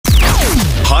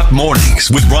Rock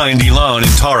Mornings with Brian DeLon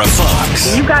and Tara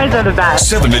Fox. You guys are the best.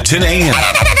 7 to 10 a.m.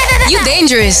 You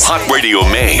dangerous. Hot Radio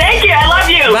Maine. Thank you. I love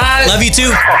you. Bye. Love you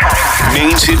too.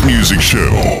 Maine's hit music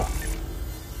show.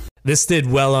 This did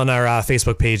well on our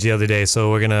Facebook page the other day,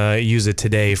 so we're going to use it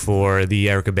today for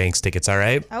the Erica Banks tickets, all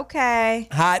right? Okay.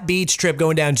 Hot Beach trip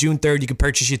going down June 3rd. You can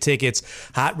purchase your tickets,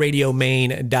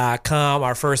 hotradiomaine.com.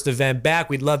 Our first event back.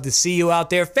 We'd love to see you out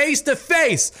there face to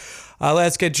face.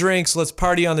 Let's get drinks. Let's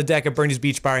party on the deck at Bernie's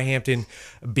Beach Bar, Hampton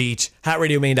Beach.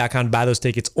 Hotradiomaine.com to buy those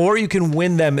tickets. Or you can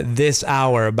win them this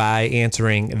hour by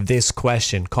answering this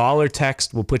question. Call or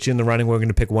text. We'll put you in the running. We're going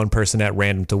to pick one person at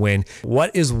random to win.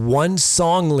 What is one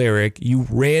song lyric you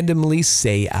randomly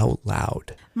say out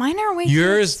loud? Mine are way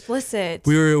too explicit.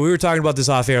 We were talking about this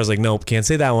off air. I was like, nope, can't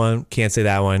say that one. Can't say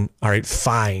that one. All right,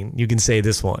 fine. You can say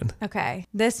this one. Okay.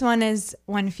 This one is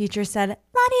when Future said,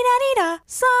 la-di-da-di-da,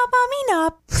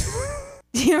 sa-ba-me-nup.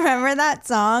 Do you remember that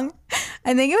song?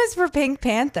 I think it was for Black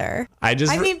Panther. Black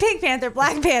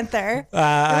Panther.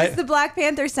 It was the Black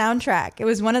Panther soundtrack. It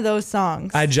was one of those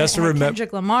songs. I just remember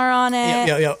Kendrick Lamar on it.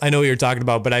 Yeah. I know what you're talking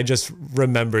about, but I just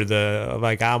remember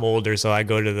I'm older, so I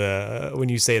go to when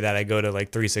you say that, I go to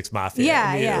like 3 6 Mafia.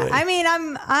 Yeah. I mean,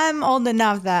 I'm old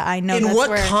enough that I know. In that's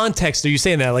what context are you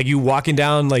saying that? Like you walking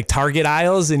down like Target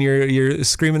aisles and you're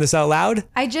screaming this out loud?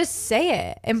 I just say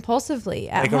it impulsively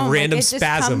at like home. a random it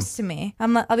spasm. Just comes to me. I'll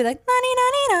be like,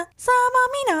 na-ni-na-ni-na,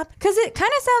 sa-ma-me-nup, because it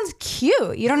kind of sounds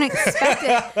cute. You don't expect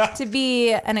it to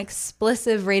be an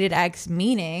explicit rated X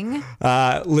meaning.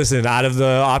 Listen, out of the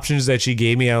options that she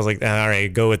gave me, I was like, all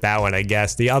right, go with that one, I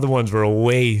guess. The other ones were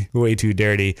way too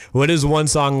dirty. What is one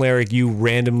song lyric you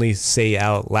randomly say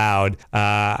out loud?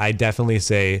 I definitely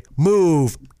say,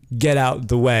 move, get out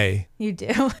the way. You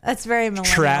do. That's very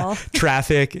millennial.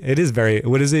 Traffic. It is very,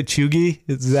 what is it? Chuggy?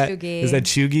 Is that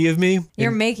chuggy of me?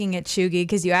 You're making it chuggy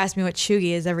because you ask me what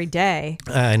chuggy is every day.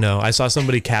 I know. I saw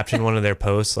somebody caption one of their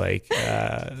posts like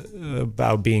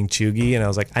about being chuggy, and I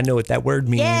was like, I know what that word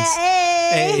means. Yeah.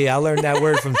 Hey, I learned that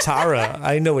word from Tara.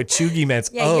 I know what chuggy meant.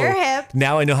 Yeah, you're hip.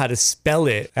 Now I know how to spell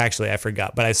it. Actually, I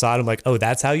forgot, but I saw it. I'm like, oh,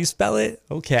 that's how you spell it?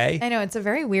 Okay. I know. It's a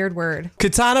very weird word.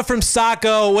 Katana from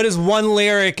Saco, what is one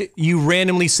lyric you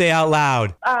randomly say out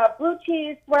loud? Blue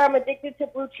cheese, where I'm addicted to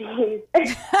blue cheese.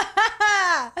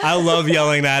 I love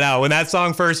yelling that out. When that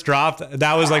song first dropped,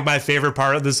 that was like my favorite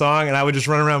part of the song, and I would just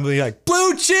run around and be like,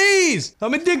 blue cheese!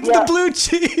 I'm addicted to blue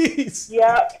cheese!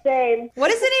 Yep, same.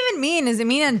 What does it even mean? Does it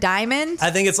mean a diamond? I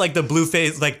think it's like the blue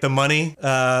face, like the money,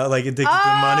 like addicted to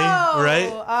money, right?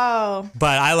 Oh.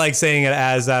 But I like saying it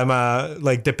as I'm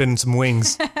like dipping some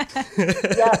wings.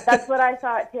 Yeah, that's what I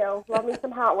thought too. Love me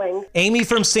some hot wings. Amy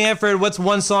from Sanford, what's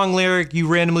one song lyric you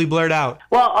randomly blurt out?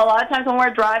 Well, a lot of times when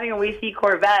we're driving and we see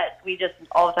Corvettes, we just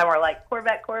all the time we're like,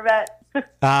 Corvette, Corvette.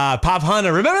 Pop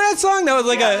Hunter. Remember that song? That was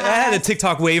like I had a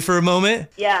TikTok wave for a moment.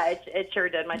 Yeah, it sure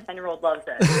did. My 10-year-old loves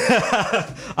it.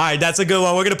 All right, that's a good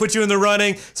one. We're going to put you in the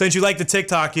running. Since you like the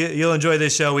TikTok, you'll enjoy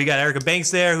this show. We got Erica Banks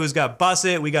there, who's got Bus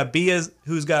It. We got Bia,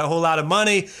 who's got a whole lot of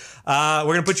money. We're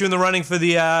going to put you in the running for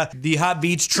the Hot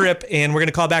Beach trip, and we're going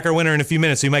to call back our winner in a few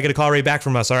minutes, so you might get a call right back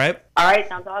from us, all right? All right,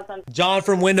 sounds awesome. John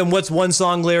from Wyndham, what's one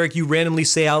song lyric you randomly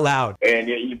say out loud? And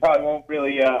you probably won't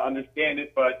really understand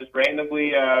it, but just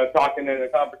randomly talking in a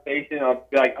conversation, I'll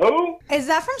be like, who? Is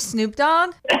that from Snoop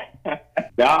Dogg?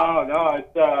 No,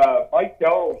 it's Mike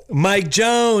Jones. Mike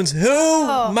Jones. Who?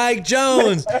 Oh. Mike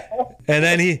Jones. And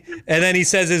then he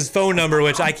says his phone number,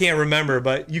 which I can't remember,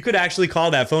 but you could actually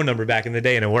call that phone number back in the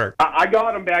day and it worked. I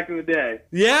got him back in the day.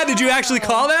 Yeah? Did you actually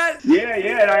call that? Yeah.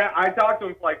 And I talked to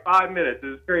him for like 5 minutes. It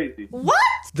was crazy. What?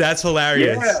 That's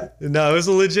hilarious. Yeah. No, it was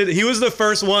a legit. He was the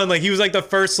first one. Like, he was like the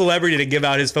first celebrity to give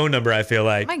out his phone number, I feel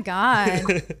like. Oh, my God.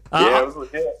 Yeah, it was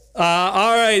legit.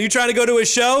 All right. You trying to go to a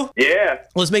show? Yeah.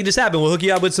 Let's make this happen. We'll hook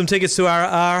you up with some tickets to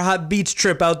our Hot Beach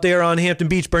trip out there on Hampton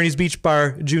Beach, Bernie's Beach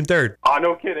Bar, June 3rd. Oh,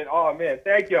 no kidding. Oh, man.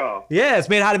 Thank y'all. Yeah, it's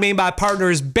made Hot in Maine by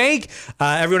Partners Bank.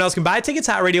 Everyone else can buy tickets,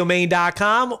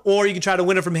 hotradiomaine.com, or you can try to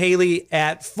win it from Haley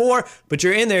at 4. But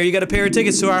you're in there. You got a pair of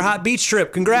tickets to our Hot Beach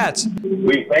trip. Congrats.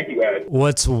 Sweet. Thank you, guys.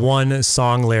 What's one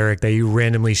song lyric that you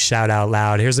randomly shout out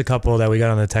loud? Here's a couple that we got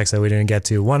on the text that we didn't get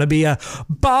to. Wanna be a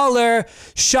baller,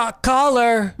 shot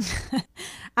caller.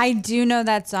 I do know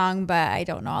that song, but I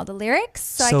don't know all the lyrics,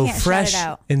 so I can't fresh shout it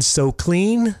out. And so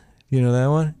clean. You know that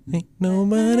one? Ain't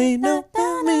nobody know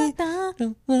me.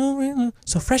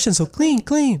 So fresh and so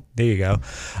clean. There you go.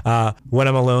 When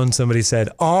I'm alone, somebody said,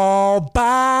 all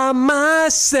by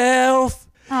myself.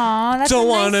 Aw, that's Don't a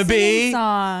wanna nice be.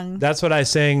 song. That's what I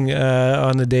sang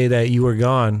on the day that you were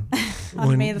gone.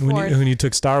 On May the 4th. When you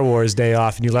took Star Wars Day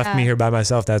off and you left me here by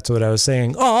myself, that's what I was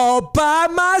saying. All by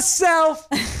myself.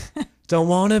 don't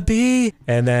want to be.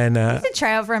 And then You should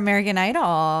try out for American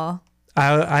Idol.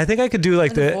 I think I could do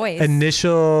like the voice.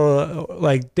 initial,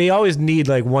 like they always need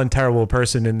like one terrible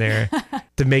person in there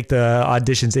to make the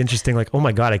auditions interesting. Like, oh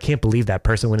my God, I can't believe that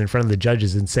person went in front of the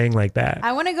judges and sang like that.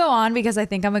 I want to go on because I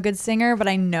think I'm a good singer, but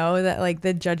I know that like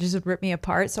the judges would rip me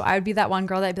apart. So I would be that one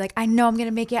girl that'd be like, I know I'm going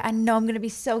to make it. I know I'm going to be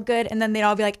so good. And then they'd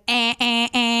all be like, eh, eh,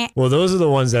 eh. Well, those are the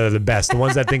ones that are the best. The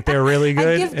ones that think they're really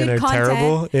good give and good they're content.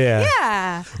 terrible. Yeah.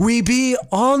 Yeah. We be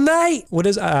all night. What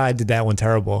is, I did that one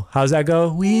terrible. How's that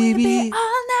go? We be. All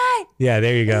night. Yeah,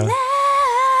 there you go. Love.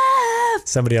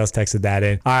 Somebody else texted that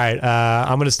in. All right,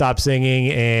 I'm going to stop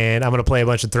singing and I'm going to play a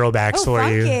bunch of throwbacks for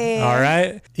you. funky. All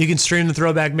right? You can stream the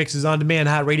throwback mixes on demand,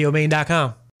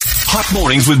 HotRadioMaine.com. Hot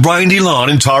Mornings with Brian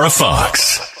DeLon and Tara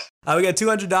Fox. We got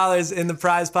 $200 in the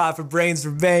prize pot for Brains for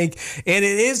Bank, and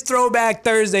it is Throwback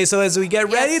Thursday. So as we get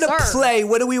ready to play,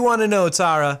 what do we want to know,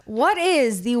 Tara? What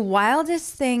is the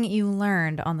wildest thing you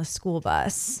learned on the school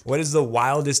bus? What is the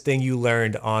wildest thing you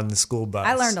learned on the school bus?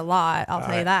 I learned a lot. I'll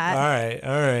tell you that. All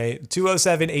right.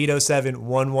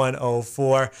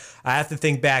 207-807-1104. I have to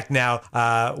think back now.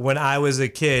 When I was a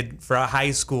kid for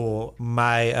high school,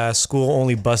 my school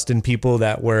only bused in people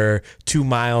that were 2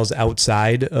 miles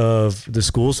outside of the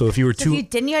school. So if you were you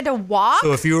had to walk?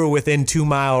 So if you were within 2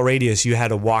 mile radius, you had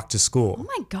to walk to school. Oh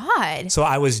my God. So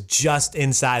I was just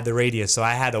inside the radius, so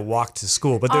I had to walk to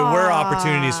school. But there were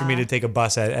opportunities for me to take a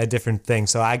bus at different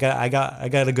things. So I got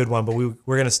a good one. But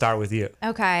we're gonna start with you.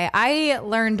 Okay, I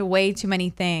learned way too many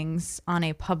things on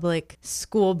a public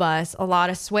school bus. A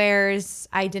lot of swears.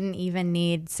 I didn't even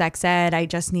need sex ed. I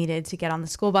just needed to get on the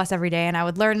school bus every day, and I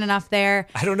would learn enough there.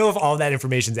 I don't know if all that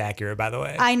information's accurate, by the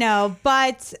way. I know,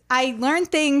 but I learned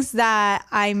things that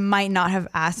I might not have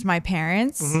asked my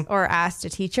parents or asked a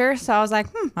teacher. So I was like,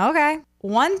 okay.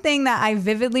 One thing that I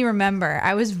vividly remember,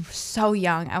 I was so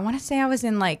young. I want to say I was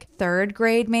in like 3rd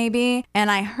grade maybe. And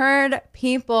I heard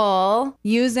people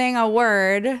using a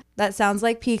word that sounds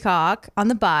like peacock on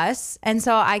the bus. And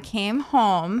so I came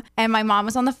home and my mom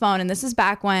was on the phone. And this is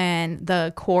back when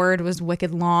the cord was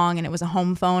wicked long and it was a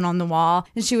home phone on the wall.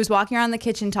 And she was walking around the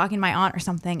kitchen talking to my aunt or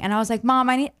something. And I was like, Mom,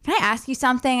 can I ask you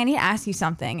something? I need to ask you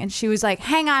something. And she was like,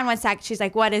 hang on one sec. She's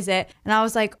like, what is it? And I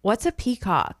was like, what's a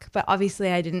peacock? But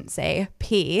obviously I didn't say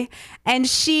P. And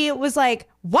she was like,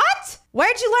 what?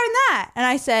 Where'd you learn that? And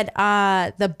I said,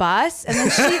 the bus. And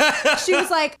then she was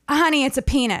like, honey, it's a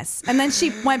penis. And then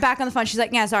she went back on the phone. She's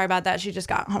like, yeah, sorry about that. She just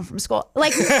got home from school.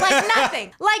 Like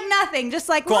nothing. Just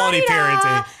like quality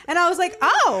parenting. And I was like,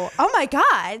 oh my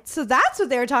God. So that's what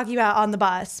they were talking about on the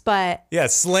bus. But yeah,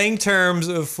 slang terms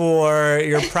for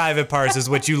your private parts is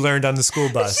what you learned on the school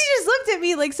bus. She just looked at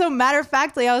me like so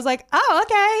matter-of-factly. I was like, oh,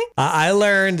 okay. I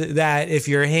learned that if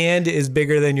your hand is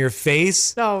bigger than your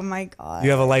face, oh my God, you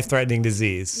have a life-threatening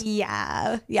disease.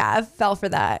 Yeah, I fell for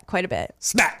that quite a bit.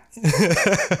 Smack.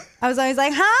 I was always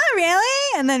like, huh,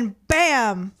 really? And then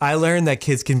bam. I learned that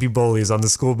kids can be bullies on the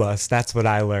school bus. That's what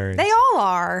I learned. They all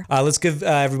are. Let's give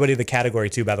everybody the category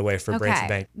too, by the way, for Brains and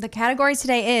Bank. The category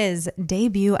today is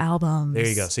debut albums. There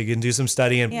you go. So you can do some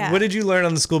studying. Yeah. What did you learn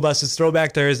on the school bus? It's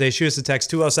Throwback Thursday. Shoot us a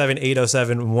text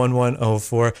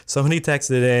 207-807-1104. Somebody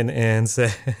texted in and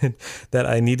said that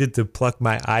I needed to pluck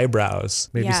my eyebrows.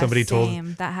 Maybe somebody told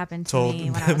that happened to me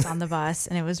when I was on the bus,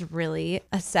 and it was really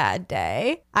a sad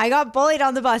day. I got bullied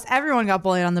on the bus. Everyone got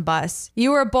bullied on the bus.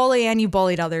 You were a bully and you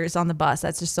bullied others on the bus.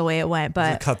 That's just the way it went.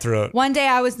 But cutthroat. One day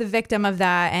I was the victim of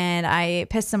that, and I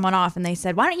pissed someone off, and they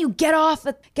said, why don't you get off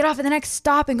at the next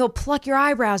stop and go pluck your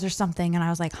eyebrows or something? And I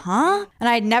was like, huh? And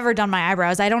I had never done my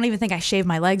eyebrows. I don't even think I shaved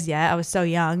my legs yet. I was so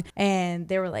young. And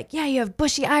they were like, yeah, you have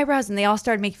bushy eyebrows. And they all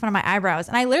started making fun of my eyebrows.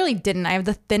 And I literally didn't. I have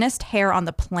the thinnest hair on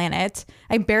the planet.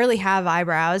 I barely have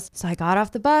eyebrows. So I got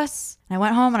off the bus. I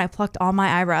went home and I plucked all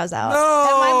my eyebrows out. No!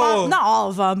 And my mom, not all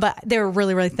of them, but they were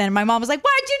really, really thin. My mom was like,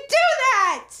 why'd you do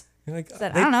that? Like, I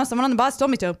said, I don't know. Someone on the bus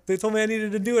told me to. They told me I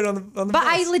needed to do it on the bus. But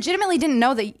I legitimately didn't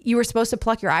know that you were supposed to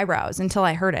pluck your eyebrows until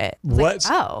I heard it. What? Like,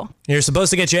 oh. You're supposed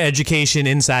to get your education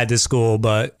inside the school,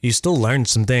 but you still learn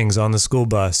some things on the school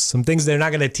bus. Some things they're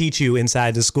not going to teach you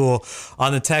inside the school.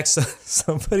 On the text,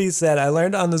 somebody said, I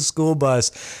learned on the school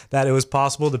bus that it was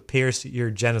possible to pierce your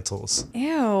genitals.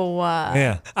 Ew.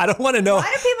 Yeah. I don't want to know.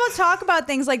 Why do people talk about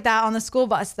things like that on the school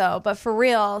bus, though? But for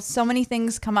real, so many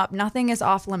things come up. Nothing is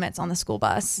off limits on the school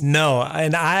bus. No,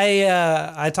 and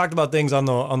I talked about things on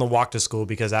the walk to school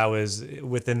because I was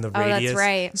within the radius. That's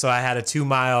right. So I had a 2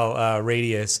 mile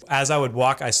radius. as I would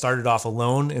walk, I started off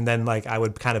alone, and then like I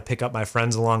would kind of pick up my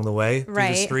friends along the way through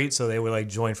the street, so they would like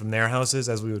join from their houses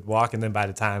as we would walk. And then by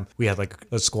the time we had like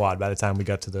a squad, by the time we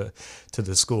got to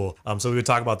the school, so we would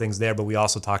talk about things there. But we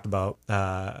also talked about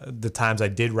the times I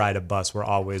did ride a bus were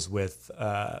always with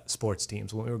sports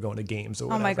teams when we were going to games or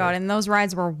whatever. Oh my God, and those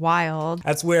rides were wild.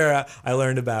 That's where I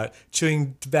learned about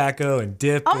chewing tobacco and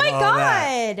dip. Oh my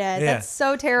God, that's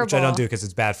so terrible. Which I don't do because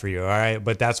it's bad for you. All right,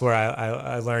 but that's where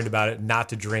I learned about it. Not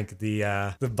to drink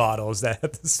the bottles that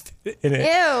have the spit in it.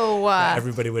 Ew. That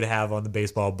everybody would have on the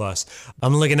baseball bus.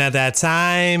 I'm looking at that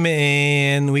time,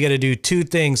 and we got to do two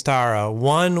things, Tara.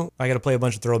 One, I got to play a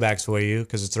bunch of throwbacks for you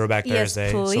because it's Throwback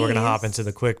Thursday. Please. So we're gonna hop into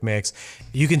the quick mix.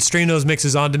 You can stream those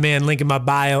mixes on demand. Link in my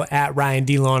bio at Ryan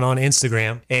DeLon on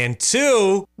Instagram. And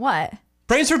two, what?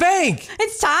 Brains for Bank.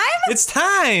 It's time? It's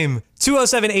time.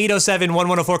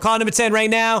 207-807-1104. Call number 10 right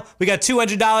now. We got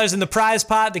 $200 in the prize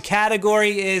pot. The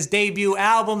category is debut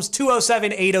albums.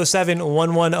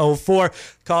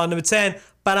 207-807-1104. Call number 10.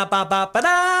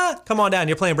 Ba-da-ba-ba-ba-da. Come on down.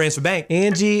 You're playing Brains for Bank.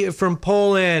 Angie from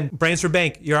Poland. Brains for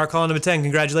Bank. You're our call number 10.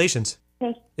 Congratulations.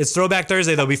 Thanks. It's Throwback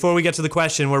Thursday, though. Before we get to the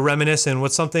question, we're reminiscing.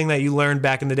 What's something that you learned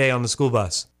back in the day on the school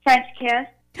bus? French kiss.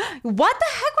 What the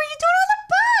heck were you doing on the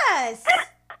bus?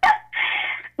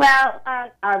 Well,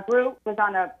 our group was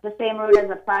on the same route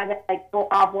as a private, like,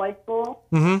 all-boys school.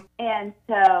 Mm-hmm. And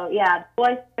so, yeah, the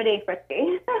boys were pretty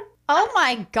frisky. Oh,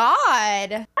 my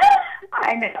God.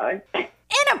 I know.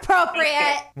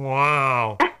 Inappropriate.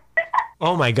 Wow.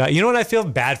 Oh my God. You know what? I feel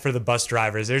bad for the bus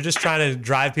drivers. They're just trying to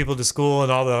drive people to school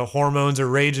and all the hormones are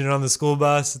raging on the school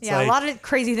bus. It's Yeah, a lot of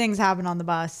crazy things happen on the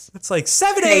bus. It's like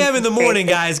 7 a.m. in the morning,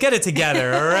 guys. Get it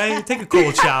together, all right? Take a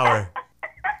cold shower.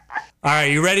 All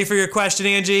right, you ready for your question,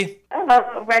 Angie?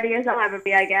 Ready as I'll ever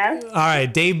be, I guess. All right,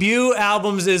 debut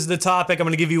albums is the topic. I'm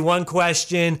going to give you one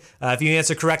question. If you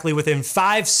answer correctly within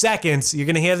 5 seconds, you're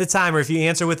going to hear the timer. If you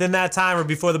answer within that timer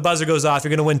before the buzzer goes off, you're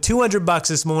going to win $200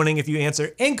 this morning. If you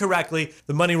answer incorrectly,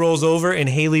 the money rolls over, and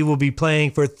Haley will be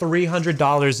playing for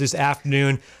 $300 this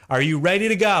afternoon. Are you ready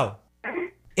to go?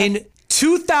 In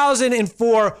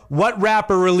 2004, what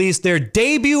rapper released their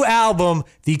debut album,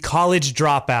 The College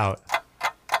Dropout?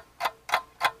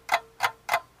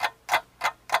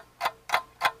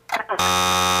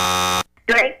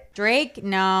 Drake?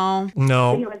 No.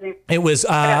 No. It was,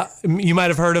 you might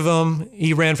have heard of him.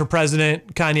 He ran for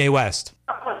president, Kanye West.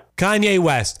 Kanye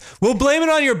West. We'll blame it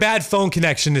on your bad phone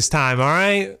connection this time, all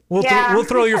right? We'll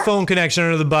throw your phone connection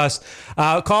under the bus.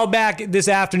 Call back this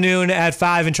afternoon at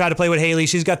 5 and try to play with Haley.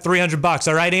 She's got $300,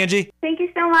 all right, Angie? Thank you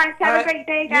so much. Have a great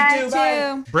day, guys. You too.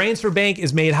 Bye. Brains for Bank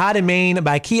is made hot in Maine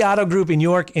by Key Auto Group in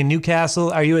York and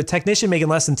Newcastle. Are you a technician making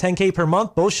less than $10K per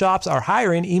month? Both shops are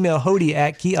hiring. Email Hody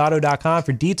at keyauto.com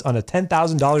for deets on a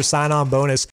 $10,000 sign-on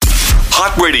bonus.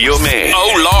 Hot Radio Maine.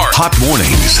 Oh, Lord. Hot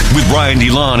Mornings with Brian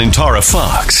DeLon and Tara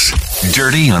Fox.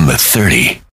 Dirty on the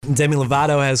 30. Demi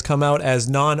Lovato has come out as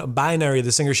non-binary.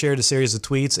 The singer shared a series of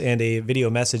tweets and a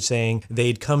video message saying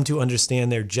they'd come to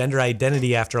understand their gender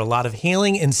identity after a lot of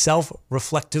healing and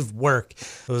self-reflective work.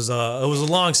 It was a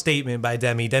long statement by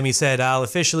Demi. Demi said, "I'll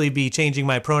officially be changing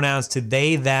my pronouns to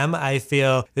they, them. I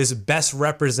feel this best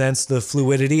represents the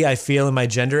fluidity I feel in my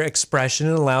gender expression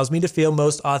and allows me to feel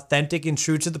most authentic and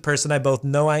true to the person I both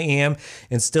know I am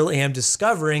and still am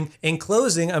discovering. In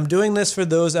closing, I'm doing this for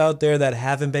those out there that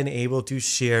haven't been able to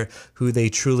share who they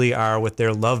truly are with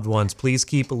their loved ones. Please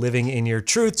keep living in your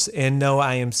truths and know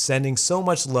I am sending so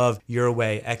much love your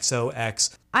way.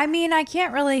 XOX." I mean, I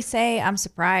can't really say I'm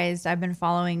surprised. I've been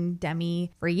following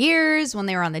Demi for years when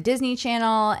they were on the Disney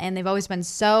Channel, and they've always been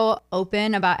so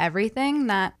open about everything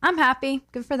that I'm happy.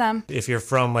 Good for them. If you're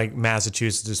from like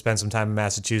Massachusetts or spend some time in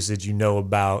Massachusetts, you know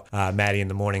about Maddie in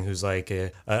the Morning, who's like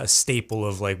a staple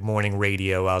of like morning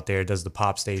radio out there, does the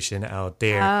pop station out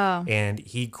there. Oh. And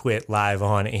he quit live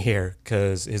on air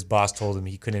because his boss told him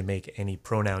he couldn't make any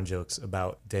pronoun jokes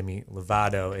about Demi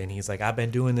Lovato. And he's like, I've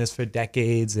been doing this for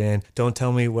decades and don't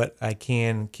tell me what I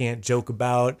can't joke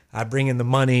about. I bring in the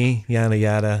money, yada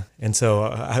yada. And so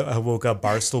I woke up.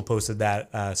 Barstool posted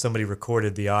that somebody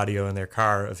recorded the audio in their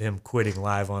car of him quitting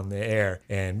live on the air,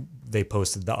 and they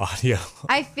posted the audio.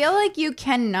 I feel like you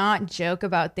cannot joke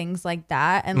about things like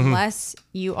that unless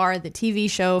you are the TV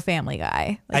show Family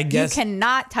Guy. Like, I guess you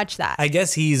cannot touch that. I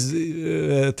guess he's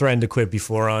threatened to quit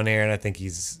before on air, and I think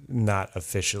he's not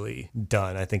officially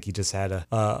done. I think he just had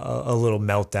a little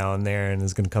meltdown there and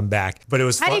is going to come back. But it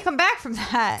was How do you come back from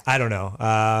that? I don't know.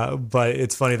 But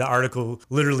it's funny. The article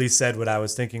literally said what I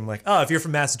was thinking. Like, oh, if you're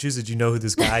from Massachusetts, you know who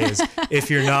this guy is. If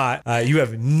you're not, you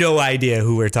have no idea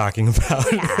who we're talking about.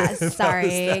 Yeah,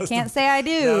 Sorry, can't say I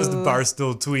do. That was the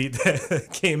Barstool tweet that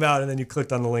came out, and then you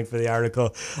clicked on the link for the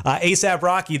article. ASAP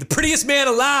Rocky, the prettiest man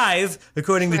alive,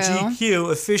 according to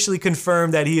GQ, officially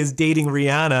confirmed that he is dating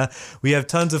Rihanna. We have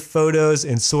tons of photos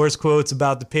and source quotes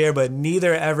about the pair, but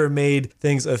neither ever made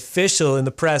things official in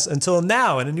the press until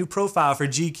now. In a new profile for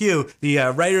GQ, the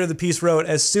writer of the piece wrote,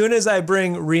 as soon as I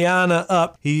bring Rihanna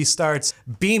up, he starts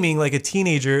beaming like a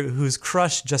teenager whose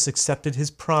crush just accepted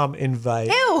his prom invite.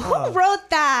 Ew, who wrote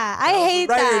that? I hate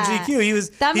writer that. Of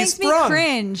GQ. That makes me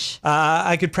cringe.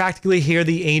 I could practically hear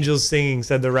the angels singing,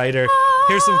 said the writer.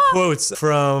 Here's some quotes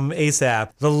from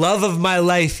ASAP. The love of my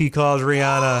life, he called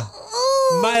Rihanna.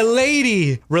 My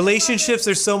lady. Relationships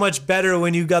are so much better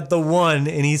when you got the one.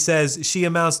 And he says she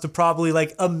amounts to probably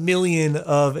like 1 million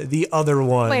of the other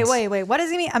ones. Wait. What does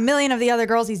he mean? 1 million of the other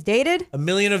girls he's dated? 1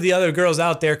 million of the other girls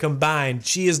out there combined.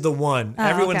 She is the one.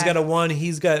 Everyone's got a one.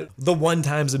 He's got the 1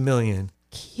 times 1 million.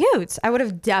 Cute. I would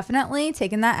have definitely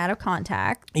taken that out of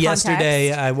context.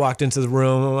 Yesterday, I walked into the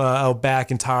room out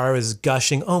back and Tara was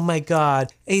gushing. Oh my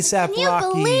God, ASAP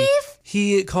Rocky. Believe?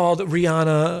 He called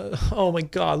Rihanna, oh my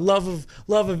God, love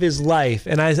of his life.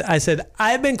 And I said,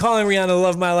 I've been calling Rihanna the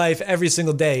love of my life every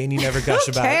single day, and you never gush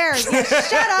about it. Who cares?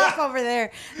 Shut up over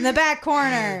there in the back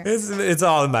corner. It's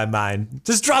all in my mind.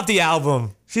 Just drop the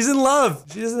album. She's in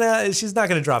love. She's not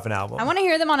going to drop an album. I want to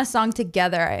hear them on a song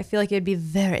together. I feel like it'd be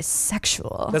very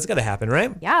sexual. That's got to happen,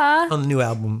 right? Yeah. On the new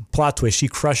album, plot twist, she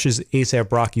crushes ASAP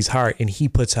Rocky's heart, and he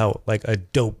puts out like a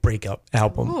dope breakup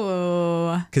album.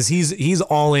 Ooh. Because he's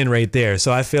all in right there.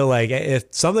 So I feel like if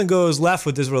something goes left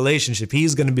with this relationship,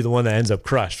 he's going to be the one that ends up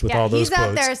crushed with all those quotes. He's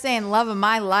out there saying love of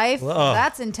my life.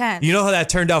 That's intense. You know how that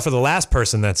turned out for the last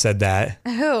person that said that?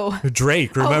 Who?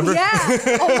 Drake, remember? Oh,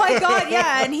 yeah. Oh, my God,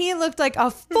 yeah. And he looked like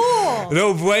a fool.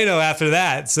 No bueno after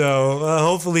that. So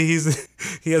hopefully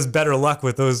he has better luck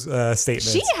with those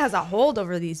statements. She has a hold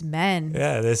over these men.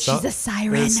 Yeah, she's a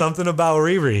siren. There's something about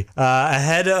Riri.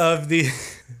 Ahead of the...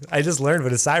 I just learned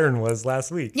what a siren was last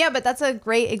week. Yeah, but that's a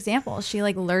great example. She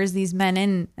like lures these men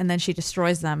in and then she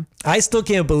destroys them. I still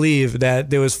can't believe that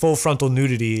there was full frontal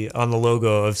nudity on the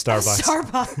logo of Starbucks.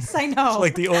 Starbucks, I know.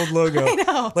 Like the old logo. I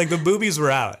know. Like the boobies were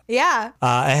out. Yeah.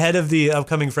 Ahead of the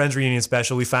upcoming Friends reunion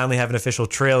special, we finally have an official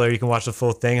trailer. You can watch the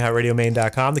full thing,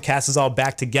 HotRadioMaine.com. The cast is all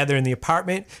back together in the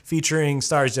apartment, featuring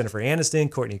stars Jennifer Aniston,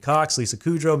 Courtney Cox, Lisa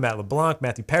Kudrow, Matt LeBlanc,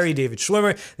 Matthew Perry, David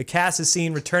Schwimmer. The cast is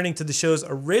seen returning to the show's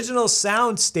original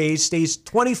sound stage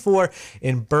 24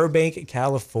 in Burbank,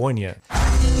 California.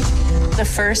 The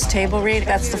first table read,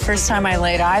 that's the first time I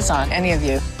laid eyes on any of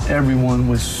you. Everyone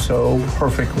was so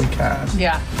perfectly cast.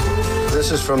 Yeah.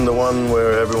 This is from the one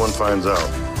where everyone finds out.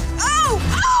 Oh!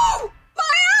 My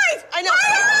eyes! I know.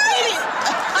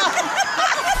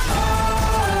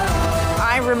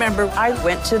 I remember I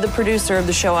went to the producer of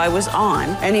the show I was on,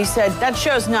 and he said, that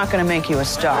show's not going to make you a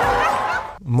star.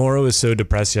 Maura was so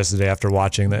depressed yesterday after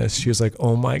watching this. She was like,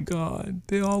 oh my God,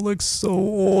 they all look so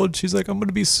old. She's like, I'm going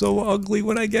to be so ugly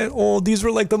when I get old. These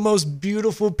were like the most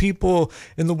beautiful people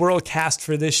in the world cast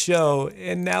for this show.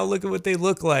 And now look at what they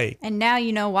look like. And now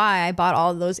you know why I bought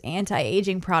all those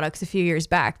anti-aging products a few years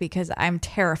back, because I'm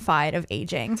terrified of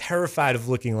aging. Terrified of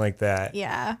looking like that.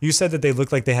 Yeah. You said that they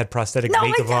looked like they had prosthetic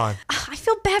makeup on. I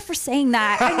feel bad for saying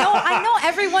that. I know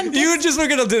everyone gets... You just were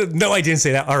going to do... No, I didn't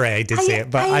say that. All right, I did say it,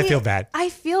 but I feel bad. I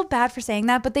feel bad for saying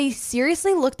that, but they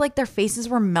seriously looked like their faces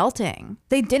were melting.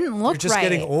 They didn't look right. They're just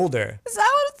getting older. Is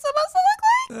that what it's supposed to look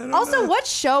like? Also, what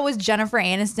show was Jennifer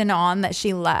Aniston on that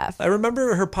she left? I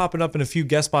remember her popping up in a few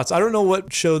guest spots. I don't know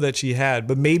what show that she had,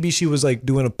 but maybe she was like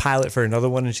doing a pilot for another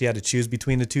one and she had to choose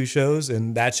between the two shows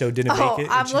and that show didn't make it.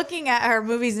 I'm looking at her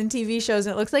movies and TV shows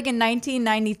and it looks like in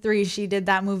 1993 she did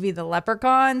that movie The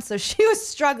Leprechaun. So she was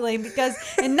struggling because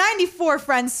in 94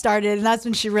 Friends started and that's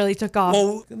when she really took off.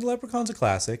 Well, The Leprechaun's a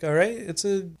classic, all right? It's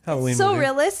a Halloween movie. So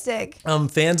realistic.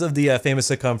 Fans of the famous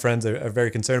sitcom Friends are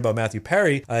very concerned about Matthew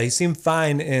Perry. He seemed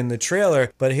fine in the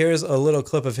trailer, but here's a little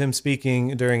clip of him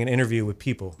speaking during an interview with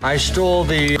People. I stole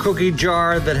the cookie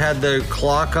jar that had the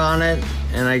clock on it,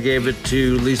 and I gave it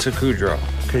to Lisa Kudrow,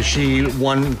 because she, at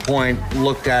one point,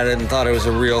 looked at it and thought it was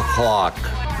a real clock.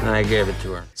 And I gave it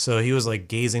to her. So he was like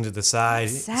gazing to the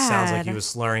side. Sounds like he was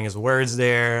slurring his words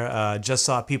there. Just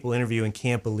saw People interview and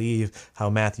can't believe how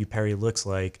Matthew Perry looks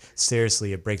like.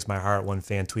 Seriously, it breaks my heart, one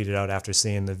fan tweeted out after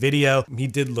seeing the video. He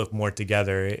did look more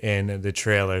together in the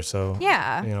trailer. So,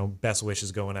 yeah, you know, best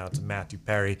wishes going out to Matthew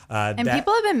Perry. And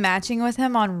people have been matching with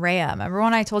him on Rhea. Remember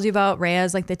when I told you about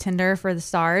Rhea's like the Tinder for the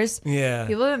stars? Yeah.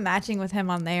 People have been matching with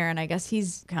him on there, and I guess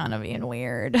he's kind of being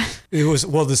weird. It was,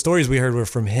 well, the stories we heard were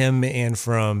from him and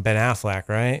from from Ben Affleck,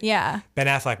 right? Yeah. Ben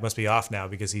Affleck must be off now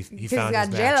because he found got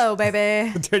his J-Lo,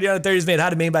 baby. Dirty on the 30 is made how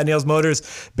to made by Nails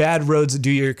Motors. Bad roads do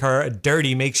your car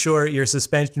dirty. Make sure your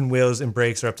suspension, wheels, and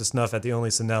brakes are up to snuff at the only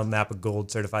Sonel Napa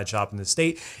Gold certified shop in the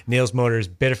state. Nails Motors,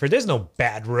 Biddeford. There's no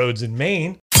bad roads in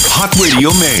Maine. Hot Radio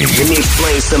Maine. Let me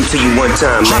explain something to you one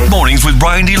time, man. Hot mornings with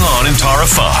Brian DeLon and Tara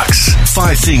Fox.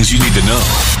 5 things you need to know.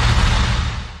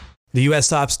 The U.S.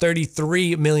 tops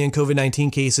 33 million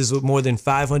COVID-19 cases with more than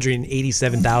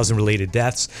 587,000 related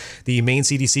deaths. The Maine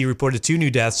CDC reported 2 new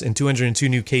deaths and 202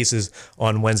 new cases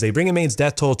on Wednesday, bringing Maine's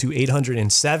death toll to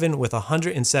 807, with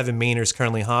 107 Mainers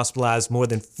currently hospitalized. More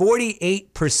than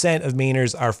 48% of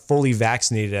Mainers are fully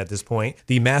vaccinated at this point.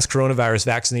 The mass coronavirus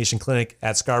vaccination clinic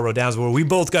at Scarborough Downs, where we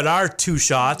both got our 2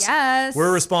 shots. Yes.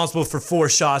 We're responsible for 4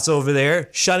 shots over there,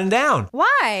 shutting down.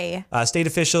 Why? State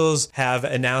officials have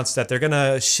announced that they're going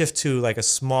to shift to like a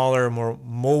smaller, more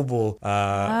mobile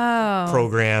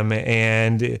program.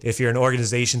 And if you're an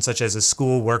organization such as a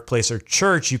school, workplace, or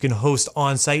church, you can host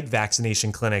on-site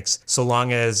vaccination clinics. So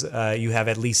long as you have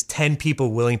at least 10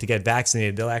 people willing to get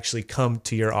vaccinated, they'll actually come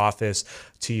to your office,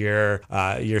 to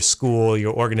your school,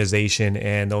 your organization,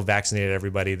 and they'll vaccinate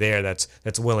everybody there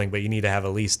that's willing, but you need to have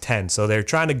at least 10. So they're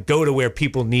trying to go to where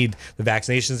people need the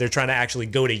vaccinations. They're trying to actually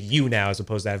go to you now, as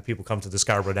opposed to have people come to the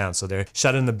Scarborough Downs. So they're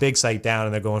shutting the big site down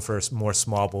and they're going for a more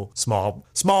small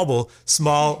mobile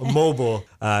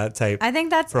type. I think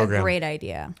that's program. a great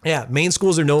idea. Yeah, Maine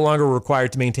schools are no longer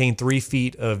required to maintain 3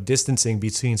 feet of distancing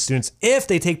between students if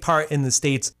they take part in the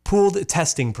state's pooled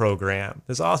testing program.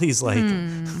 There's all these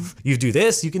you do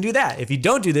this, you can do that. If you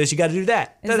don't do this, you got to do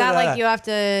that. Is that like you have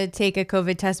to take a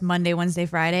COVID test Monday, Wednesday,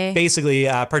 Friday? Basically,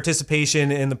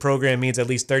 participation in the program means at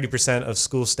least 30% of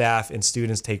school staff and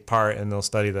students take part, and they'll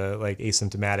study the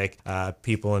asymptomatic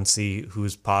people and see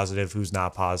who's positive, who's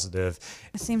not positive.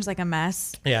 It seems like a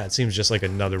mess. Yeah, it seems just like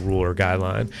another rule or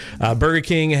guideline. Burger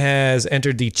King has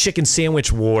entered the chicken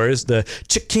sandwich wars. The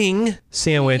Chick-King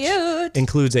sandwich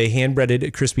includes a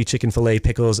hand-breaded crispy chicken fillet,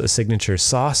 pickles, a signature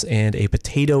sauce, and a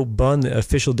potato bun. The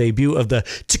official debut of the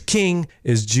Chick-King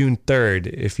is June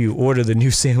 3rd. If you order the new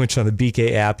sandwich on the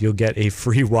BK app, you'll get a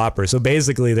free Whopper. So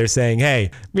basically, they're saying, hey,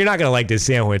 you're not going to like this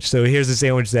sandwich, so here's a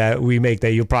sandwich that we make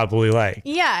that you'll probably like.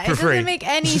 Yeah, it doesn't make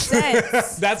any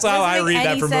sense. That's how I read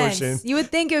that promotion. Sense. You would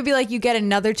think it would be like you get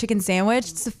another chicken sandwich.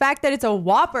 It's the fact that it's a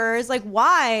Whopper is like,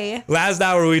 why? Last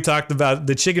hour we talked about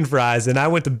the chicken fries, and I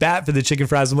went to bat for the chicken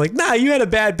fries. I'm like, nah, you had a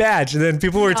bad batch. And then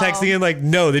people were texting in like,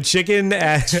 no, the chicken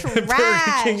at Burger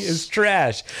King is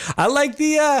trash. I like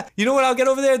the, you know what I'll get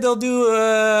over there? They'll do,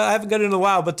 I haven't got it in a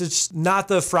while, but it's not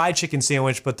the fried chicken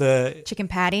sandwich, but the chicken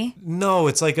patty. No,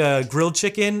 it's like a grilled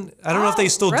chicken. I don't know if they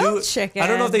still do it. Chicken. I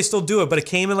don't know if they still do it, but it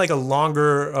came in like a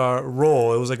longer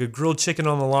roll. It was like a grilled chicken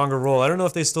on the longer roll. I don't know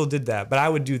if they still did that, but I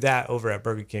would do that over at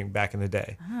Burger King back in the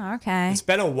day. Oh, okay. It's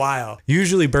been a while.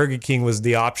 Usually Burger King was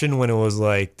the option when it was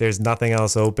like there's nothing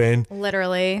else open.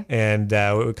 Literally. And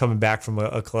we're coming back from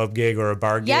a club gig or a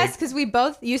bar gig. Yes, because we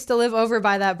both used to live over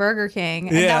by that Burger King.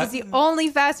 And that was the only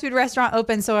fast food restaurant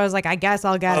open. So I was like, I guess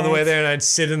I'll get it. On the way there, and I'd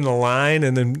sit in the line,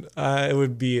 and then it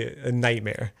would be a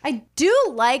nightmare. I do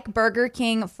like Burger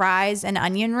King fries and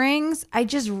onion rings. I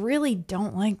just really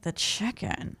don't like the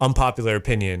chicken. Unpopular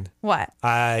opinion. What?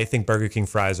 I think Burger King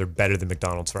fries are better than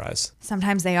McDonald's fries.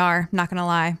 Sometimes they are, not gonna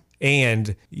lie.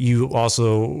 And you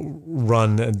also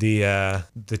run the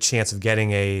chance of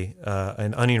getting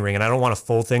an onion ring. And I don't want a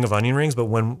full thing of onion rings, but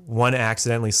when one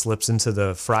accidentally slips into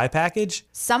the fry package.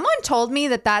 Someone told me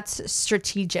that that's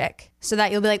strategic. So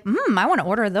that you'll be like, I want to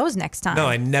order those next time. No,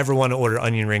 I never want to order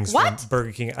onion rings from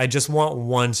Burger King. I just want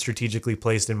one strategically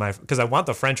placed in my, because I want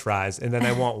the French fries, and then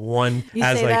I want one you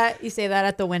say that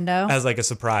at the window as like a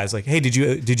surprise. Like, hey, did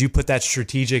you put that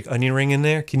strategic onion ring in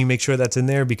there? Can you make sure that's in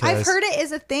there? Because I've heard it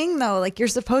is a thing though. Like you're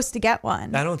supposed to get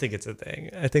one. I don't think it's a thing.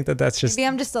 I think that's just. Maybe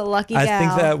I'm just a lucky gal. I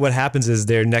think that what happens is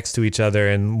they're next to each other,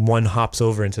 and one hops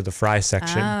over into the fry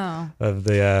section of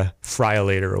the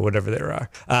fry-olator or whatever there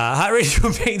are. Hot Radio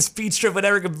Maine's Beach Trip with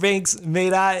Erica Banks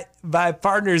made by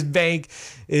Partners Bank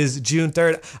is June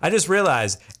 3rd. I just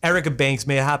realized Erica Banks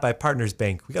made hot by Partners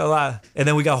Bank. We got a lot, and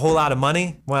then we got a whole lot of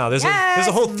money. Wow, there's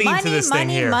a whole theme to this thing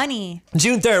here. Money.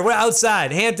 June 3rd, we're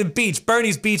outside Hampton Beach,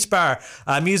 Bernie's Beach Bar.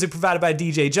 Music provided by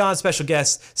DJ John. Special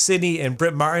guests Sydney and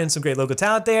Britt Martin, some great local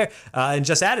talent there. And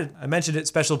just added, I mentioned it,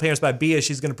 special appearance by Bia.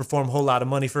 She's going to perform a whole lot of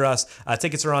money for us.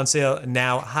 Tickets are on sale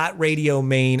now.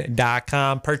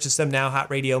 HotRadioMaine.com. Purchase them now.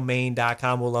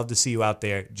 HotRadioMaine.com. We'll love to see you out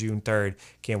there June 3rd.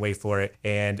 Can't wait for it.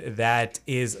 And that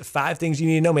is 5 things you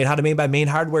need to know. Made How to Maine by Maine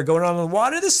Hardware. Going on the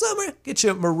water this summer. Get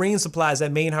your marine supplies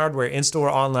at Maine Hardware. In-store,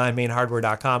 online,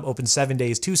 mainehardware.com. Open 7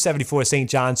 days, 274 St.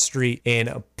 John Street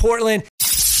in Portland.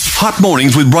 Hot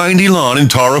Mornings with Brian DeLon and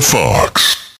Tara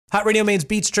Fox. Hot Radio Maine's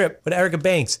beach trip with Erica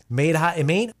Banks. Made hot in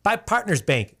Maine by Partners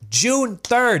Bank. June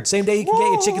 3rd, same day you can get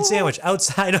your chicken sandwich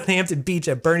outside on Hampton Beach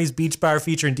at Bernie's Beach Bar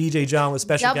featuring DJ John with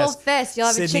special Double guests. fist. You'll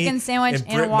have Sydney a chicken sandwich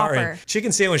and a Whopper. Martin.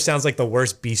 Chicken sandwich sounds like the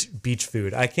worst beach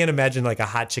food. I can't imagine like a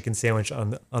hot chicken sandwich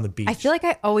on the beach. I feel like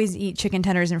I always eat chicken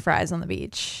tenders and fries on the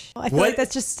beach. I feel like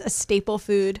that's just a staple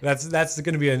food. That's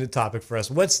going to be a topic for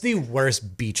us. What's the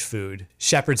worst beach food?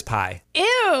 Shepherd's pie. Ew.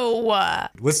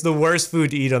 What's the worst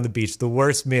food to eat on the beach? The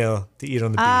worst meal to eat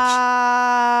on the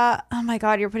beach? Oh my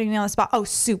God, you're putting me on the spot. Oh,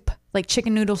 soup. Like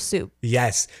chicken noodle soup.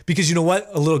 Yes, because you know what?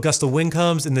 A little gust of wind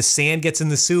comes and the sand gets in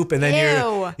the soup, and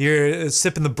then you're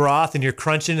sipping the broth and you're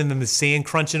crunching, and then the sand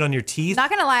crunching on your teeth. Not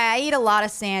gonna lie, I eat a lot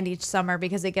of sand each summer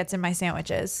because it gets in my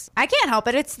sandwiches. I can't help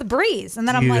it. It's the breeze, and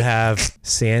then I'm like, you have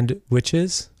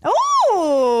sandwiches.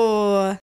 Oh,